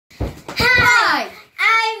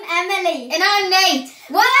Lee. And I'm Nate.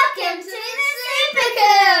 Welcome to the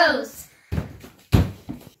Supercools.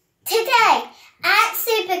 Today at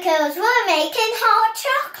Supercools we're making hot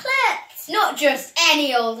chocolate. Not just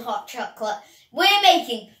any old hot chocolate. We're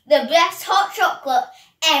making the best hot chocolate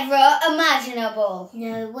ever imaginable.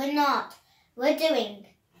 No, we're not. We're doing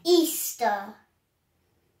Easter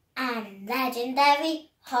and legendary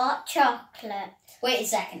hot chocolate. Wait a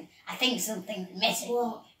second. I think something's missing.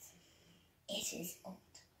 What? It is old.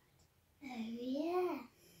 Oh yeah.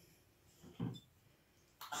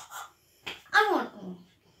 I want one.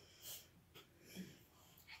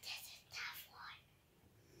 I didn't have one.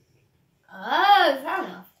 Oh, fair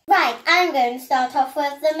enough. Right, I'm going to start off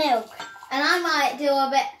with the milk. And I might do a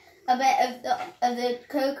bit of the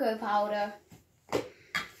cocoa powder.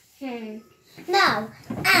 Now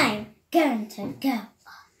I'm going to go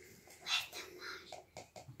with the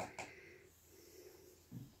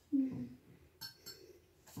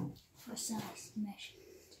Precise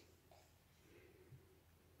measurement.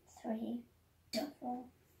 3, 4,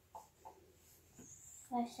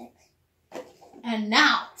 5, 6. And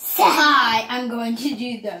now I am going to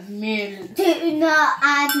do the milk. Do not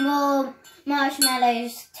add more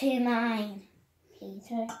marshmallows to mine,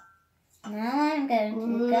 Peter. Now I'm going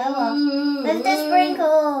to go off with the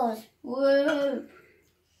sprinkles. Whoop.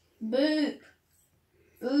 Boop.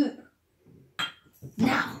 Boop.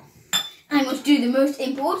 Now, I must do the most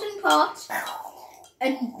important part.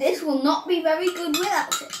 And this will not be very good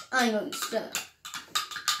without it. I'm going to stir.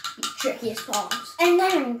 The trickiest part. And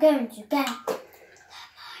then I'm going to get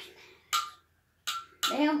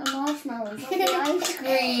They aren't the marshmallows, not the ice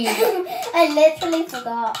cream. I literally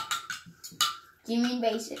forgot. Do you mean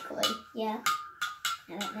basically? Yeah.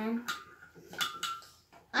 I don't know.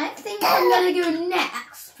 I think I'm going to go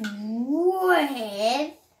next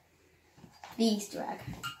with the Easter egg.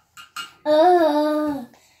 Oh,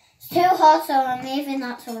 it's too hot, so I'm leaving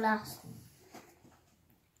that till last.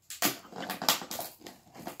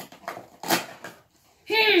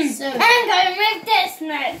 So, I'm going with this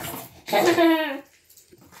next.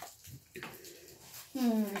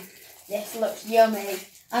 This looks yummy.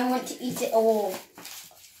 I want to eat it all.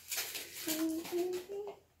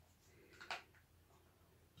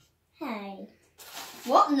 Hey.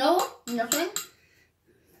 What? No? Nothing?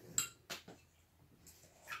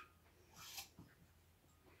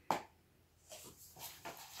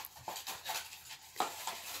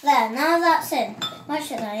 There, now that's in. What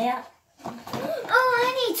should I add? Oh,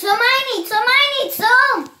 I need some, I need some, I need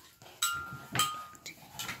some!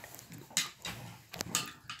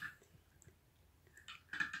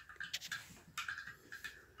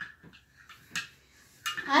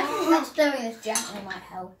 I think that stirring this gently might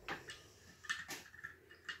help.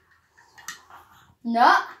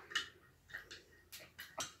 No.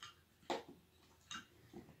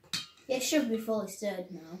 It should be fully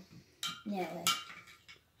stirred now. Nearly.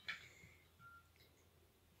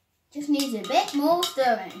 Just needs a bit more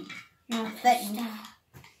stirring. No, I think.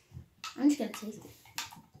 I'm just going to taste it.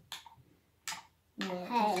 Yeah,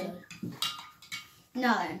 Hey.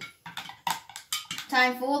 now then.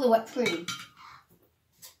 Time for the whipped cream.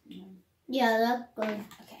 Yeah, that's good.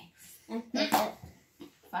 Okay. That's it.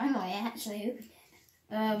 Finally, I actually opened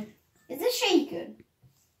it. Is this shaken?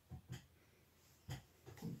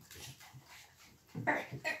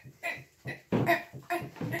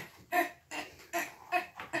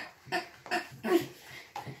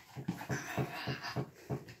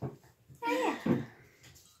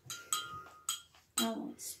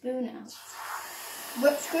 Oh, spoon out.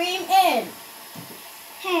 Whipped cream in.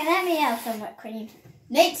 Hey, let me have some whipped cream.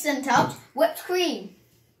 Nate sent out whipped cream.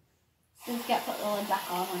 Don't forget to put the lid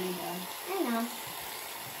back on when you're done. I know.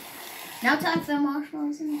 Now time for the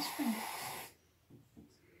marshmallows and the sprinkles.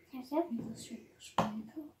 Here's it.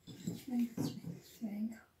 Sprinkle, sprinkle, sprinkle,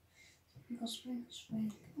 sprinkle, sprinkle, sprinkle,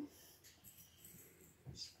 sprinkle, sprinkle,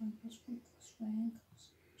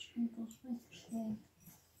 sprinkle, sprinkle, sprinkle, sprinkle,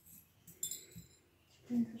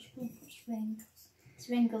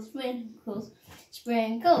 sprinkle, sprinkle, sprinkles, sprinkles,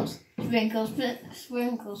 sprinkles, sprinkles, sprinkles,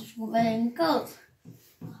 sprinkles, sprinkles.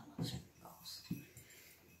 I love sprinkles.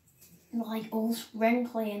 Like all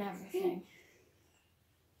sprinkly and everything.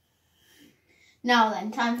 Now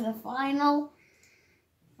then, time for the final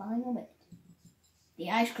bit. The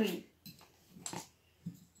ice cream.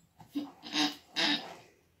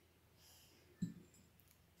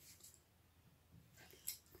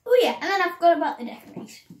 Oh yeah, and then I forgot about the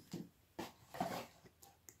decoration.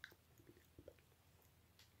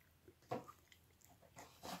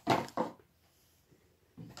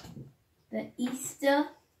 The Easter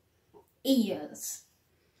ears.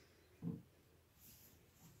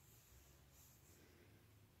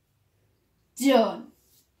 done.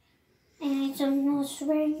 I need some more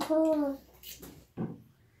sprinkles.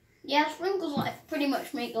 Yeah, sprinkles pretty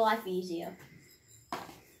much make life easier.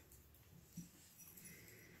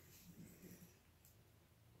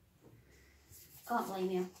 Can't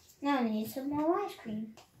blame you. Now I need some more ice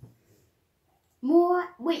cream. More?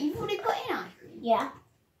 Wait, you've already put in ice cream? Yeah.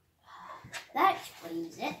 That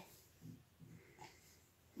explains it.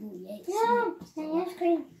 Ooh, yeah, No, my ice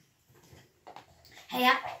cream. Hey,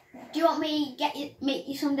 do you want me make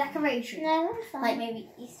you some decorations? No, I'm fine. Like maybe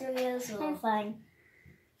Easter eggs or... I'm fine.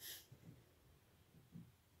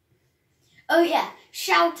 Oh yeah,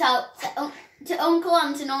 shout out to Uncle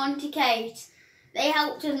Ant and Auntie Kate. They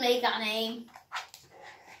helped us make our name.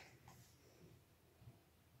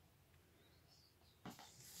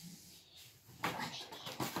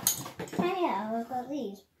 Oh yeah, I've got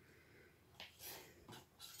these.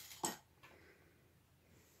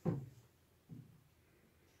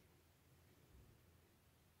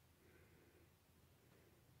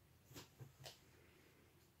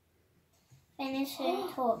 Finishing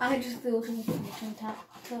touch. I just thought of a finishing touch.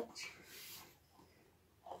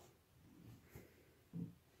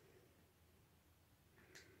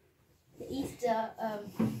 The Easter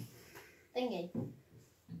thingy.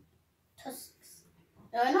 Tusks.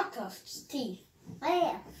 No, not tusks, teeth. Oh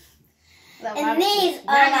yeah. Well, And these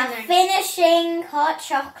are my finishing hot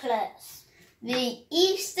chocolates. The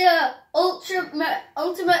Easter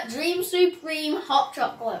Ultimate Dream Supreme Hot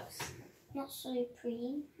Chocolates. Not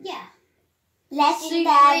supreme. Yeah.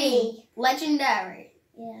 Legendary. Supreme. Legendary.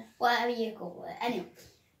 Yeah. Whatever you call it. Anyway.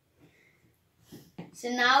 So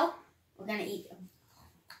now we're going to eat them.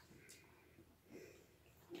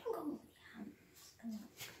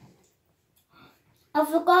 I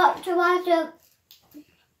forgot to add a...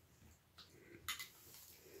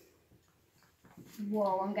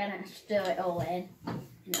 Whoa, I'm going to stir it all in.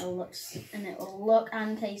 And it'll look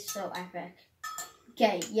and taste so epic.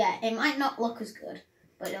 Okay, yeah, it might not look as good,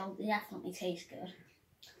 but it'll definitely taste good.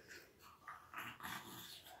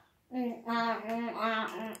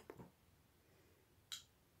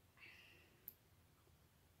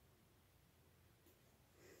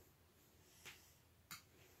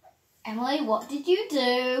 Emily, what did you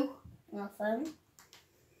do? Nothing.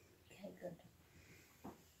 Okay, good.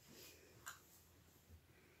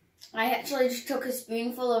 I actually just took a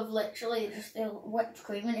spoonful of literally just the whipped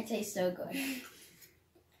cream and it tastes so good. Do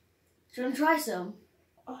you want to try some?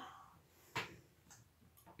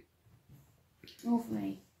 All for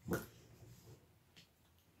me.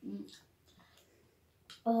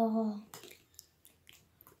 Oh.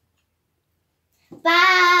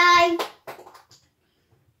 Bye.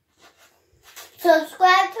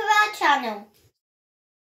 Subscribe to our channel.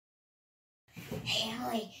 Hey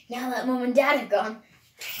Emily, now that Mum and Dad are gone.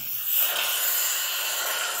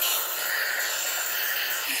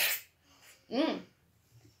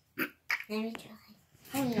 Let me try.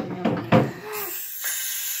 Oh, no.